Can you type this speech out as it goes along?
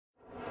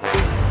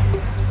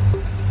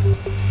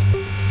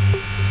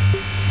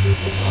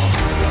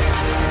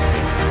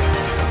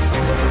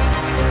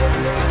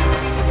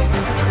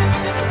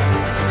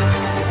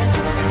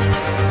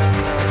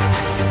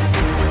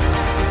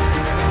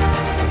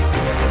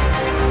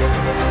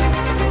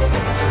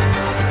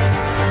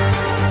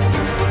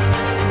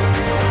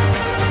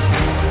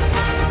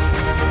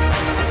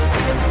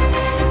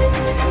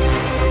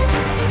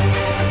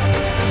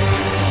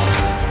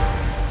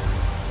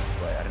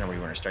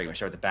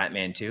start with the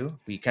Batman 2.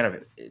 We kind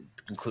of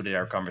concluded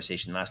our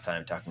conversation last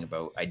time talking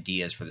about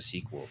ideas for the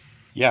sequel.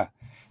 Yeah,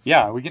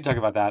 we can talk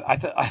about that.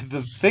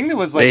 The thing that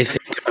was they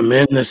think I'm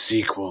in the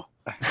sequel,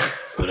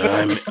 but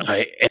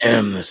I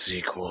am the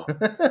sequel.